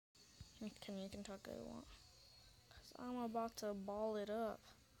and you can talk if you want. Because I'm about to ball it up.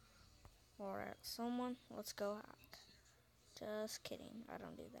 Alright, someone, let's go hack. Just kidding, I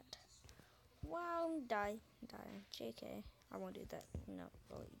don't do that. Wow, die. JK, I won't do that. No,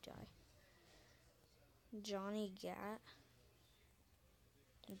 I'll let you die. Johnny Gat.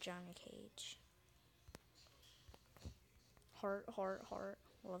 Johnny Cage. Heart.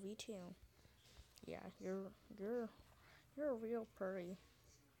 Love you too. Yeah, you're a real purry.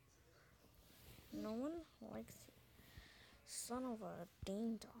 No one likes you. Son of a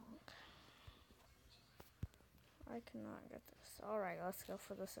ding dong. I cannot get this. Alright, let's go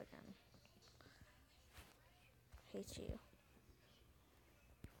for this again. Hate you.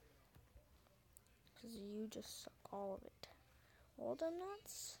 Because you just suck all of it. All the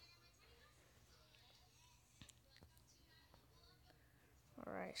nuts?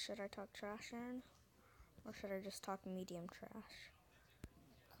 Alright, should I talk trash, Aaron? Or should I just talk medium trash?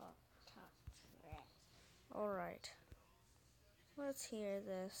 Talk trash. Alright. Let's hear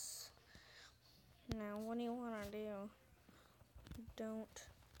this. Now, what do you want to do? Don't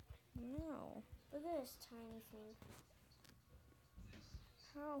know. Look at this tiny thing.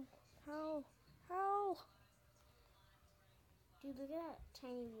 How? Dude, look at that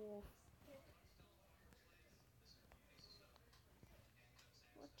tiny wolf.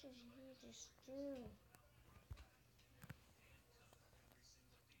 What did he just do?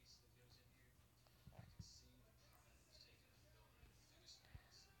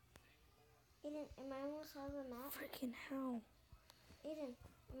 Aiden, am I almost out of the map? Freaking hell. Aiden,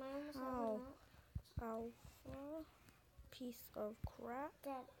 am I almost out of the map? Alpha. Piece of crap.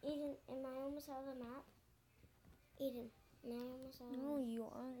 Dad, Aiden, am I almost out of the map? Aiden, am I almost out of the map? No, you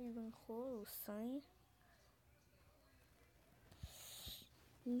aren't even close, Sonny.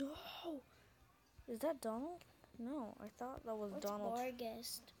 No! Is that Donald? No, I thought that was What's Donald.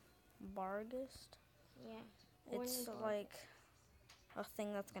 Barghest? Barghest? Yeah. It's like a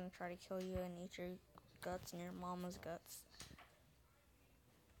thing that's gonna try to kill you and eat your guts and your mama's guts.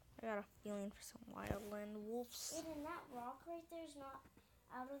 I got a feeling for some wildland wolves. Aiden, that rock right there is not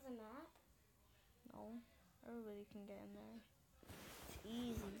out of the map? No, everybody can get in there. It's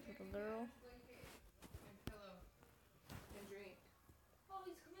easy, little girl. And pillow. And drink. Oh,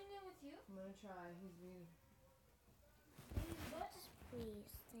 he's coming in with you? I'm gonna try. He's mean. What? Please,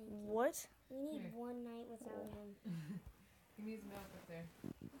 thank you. What? We need Here. one night without him. He needs milk up there.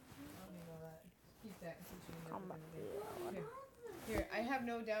 I don't need all that. Keep that in case you need Come milk back in here. Here, I have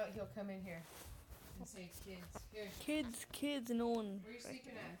no doubt he'll come in here and say kids. Here, Kids, no one where you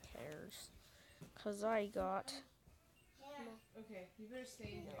sleeping at? cares. Cause I got Okay, you better stay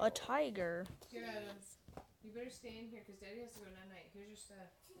in here. a tiger. Here, Adams. You better stay in here because Daddy has to go night. Here's your stuff.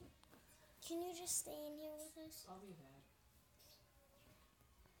 Can you just stay in here with us? I'll be back.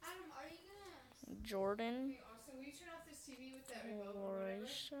 Adam, are you gonna... Jordan. Hey, Austin, will you turn off this TV with that remote or whatever?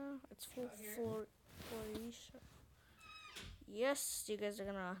 Florisha. It's full Out here? Florisha. Yes, you guys are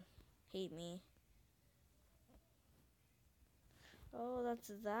gonna hate me. Oh,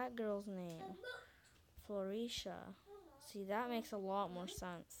 that's that girl's name. Florisha. See, that makes a lot more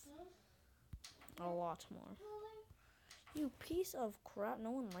sense. A lot more. You piece of crap.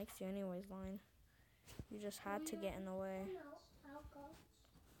 No one likes you anyways, Line. You just had to get in the way. I'll go.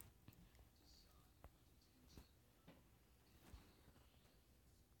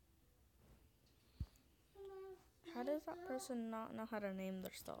 How does that person not know how to name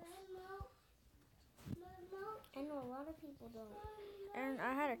their stuff? I know a lot of people don't. Aaron,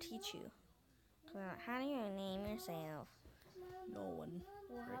 I had to teach you. How do you name yourself? No one.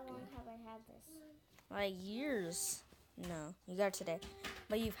 Well, how long have I had this? Like years. No, you got it today.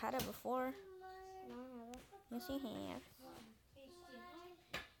 But you've had it before. No, I haven't. Yes, you have.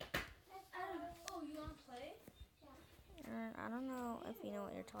 Adam, oh, you wanna play? Aaron, I don't know if you know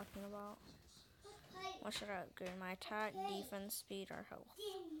what you're talking about. What should I upgrade? My attack, defense, speed, or health?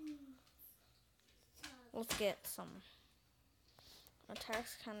 Let's get some.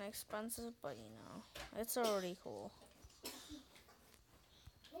 Attack's kind of expensive, but you know, it's already cool.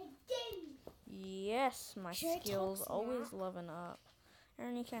 Yes, my Should I talk skills always smack? loving up.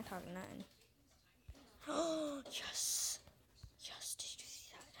 Aaron, you can't talk nothing. Oh, yes. Yes, did you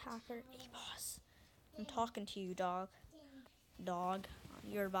see that hacker? Hey, boss. I'm talking to you, dog. Dog,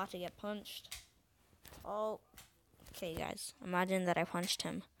 you're about to get punched. Oh, okay, guys. Imagine that I punched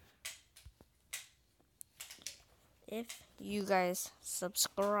him. If you guys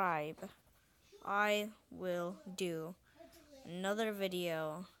subscribe, I will do another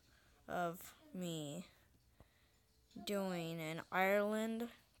video of me doing an Ireland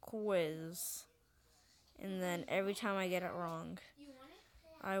quiz. And then every time I get it wrong, You want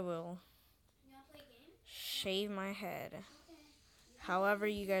it? I will shave my head. However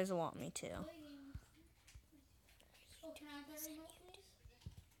you guys want me to. Oh, can I have that remote, please?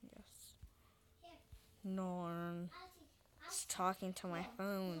 Yes. Norm. Just talking to my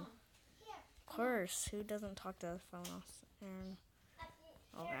phone. Of course, who doesn't talk to the phone? Aaron?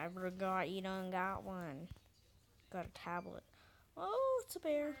 Oh, I forgot you done got one. Got a tablet. Oh, it's a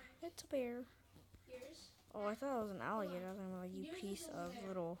bear. It's a bear. Yours? Oh, I thought it was an alligator. I was like, you piece of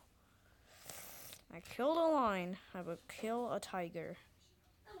little... I killed a lion. I would kill a tiger.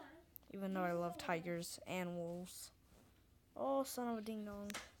 Even though I love tigers and wolves. Oh, son of a ding dong.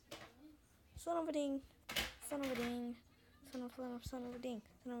 Son of a ding. Son of a ding. Son of a ding. Son of a ding.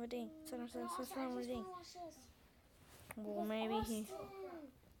 Son of a ding. Son of a ding. Well, maybe he... Sorry.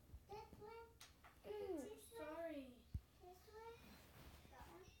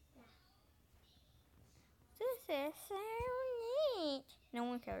 This is so neat. No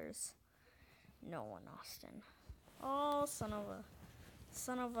one cares. No one, Austin. Oh, son of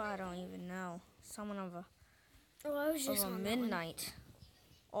a, I don't even know. Someone of a, Oh, I was just of a on that one. midnight.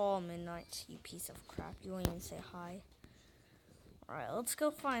 Oh, midnight, you piece of crap. You won't even say hi. Alright, let's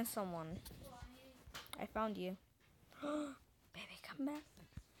go find someone. I found you. Baby, come back.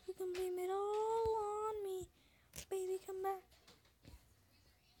 You can blame it all on me. Baby, come back.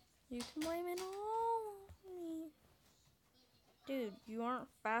 You can blame it all on me. Dude, you aren't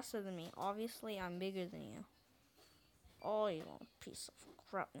faster than me. Obviously, I'm bigger than you. Oh, you little piece of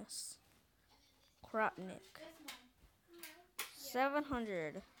crapness. Crapnick.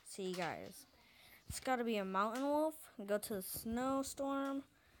 700. See, guys. It's gotta be a mountain wolf. Go to the snowstorm.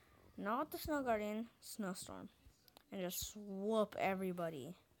 Not the snow guardian. Snowstorm. And just whoop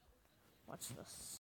everybody. Watch this.